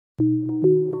Rotimi.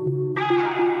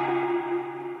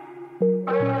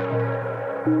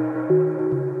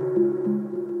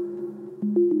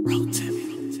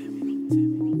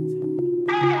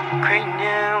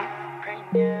 Kranium.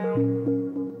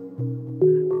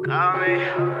 Call me.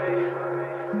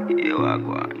 You are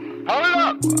going. Hold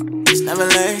up. It's never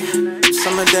late,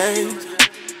 summer days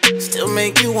still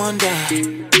make you wonder.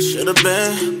 Should've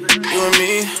been you and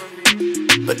me,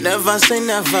 but never say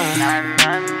never.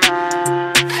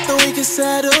 So we can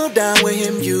settle down with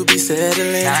him, you be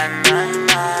settling.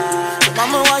 So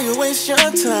mama, why you waste your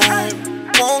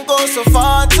time? Won't go so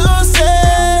far to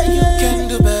say you can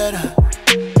do better.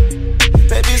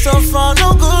 Baby, so far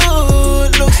no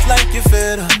good, looks like you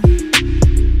fed up.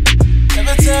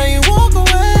 Never tell you walk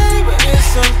away, but it's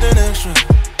something extra.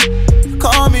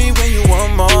 Call me when you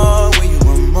want more, when you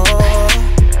want more.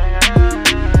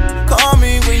 Call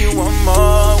me when you want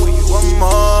more, when you want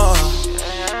more.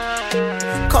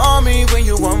 Call me when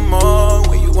you want more,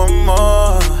 when you want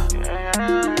more.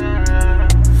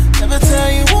 Never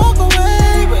tell you walk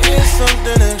away, but it's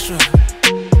something extra.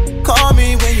 Call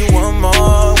me when you want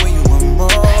more, when you want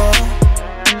more.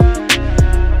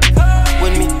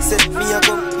 When me set me a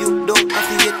go, you don't have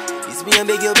to yet. It's me and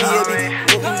beg your baby,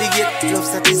 open the gate. Love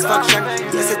satisfaction,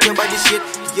 you set your body shit.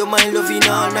 Your mind loving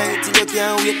all night till you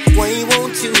can't wait. Why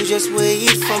won't you just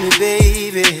wait for me,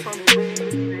 baby?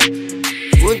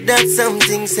 Put that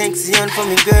something sexy on for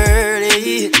me,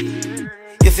 girlie.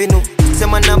 If you know, say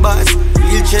man a boss,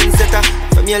 real trendsetter.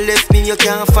 From your left me, you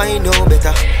can't find no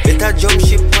better. Better jump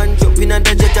ship and jump in at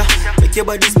the jetta. Make your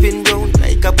body spin round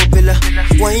like a propeller.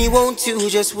 Why won't you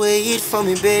just wait for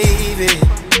me, baby?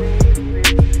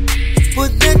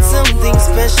 Put that something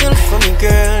special for me,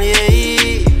 girl,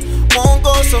 yeah. Won't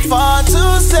go so far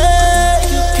to say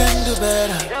you can do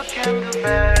better.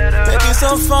 Baby,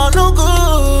 so far no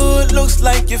good, looks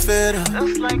like you're fed up.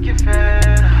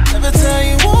 Never tell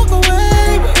you walk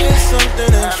away, but it's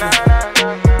something extra.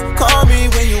 Call me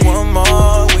when you want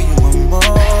more, when you want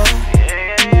more.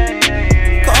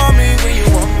 Call me when you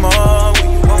want more, when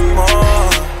you want more.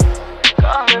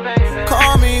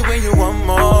 Call me when you want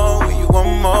more, when you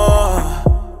want more.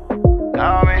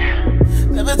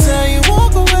 Never tell you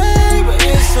walk away, but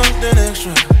it's something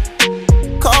extra.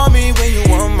 Call me when you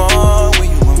want more, when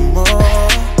you want more.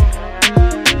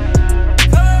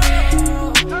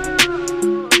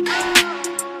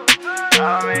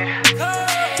 Call me,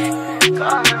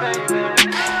 baby.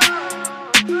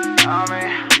 Call me.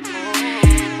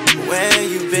 Where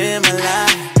you been, my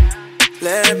life?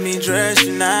 Let me dress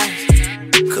you nice.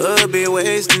 Could be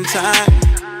wasting time.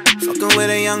 Fucking with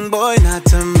a young boy, not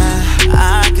to mine.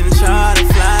 I can try to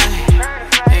fly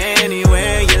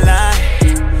anywhere you like.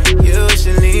 You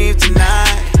should leave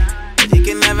tonight, but you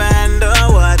can never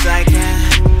handle what I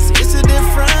can. See, it's the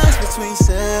difference between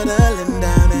settling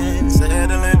down and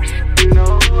settling.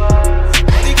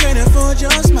 But you can't afford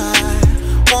your smile.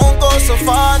 Won't go so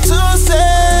far to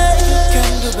say you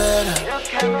can do better.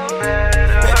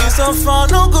 Baby, so far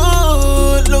no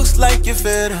good, looks like you're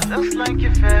fed up.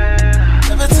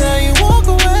 Never tell you walk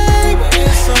away, but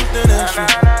it's something extra.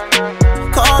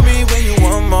 Call me when you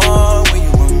want more, when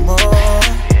you want more.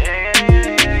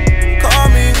 Call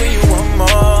me when you want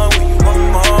more, when you want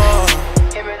more.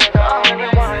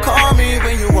 Call me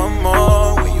when you want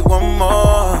more, when you want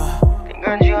more.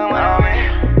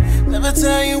 Never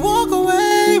tell you walk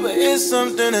away, but it's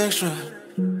something extra.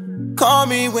 Call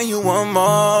me when you want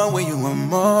more, when you want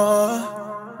more.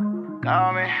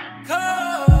 Call me.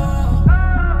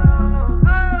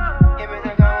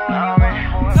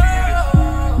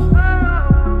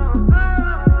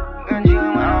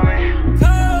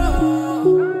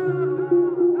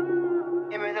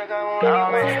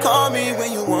 Call me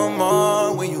when you want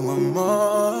more, when you want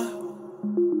more.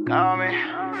 Call me.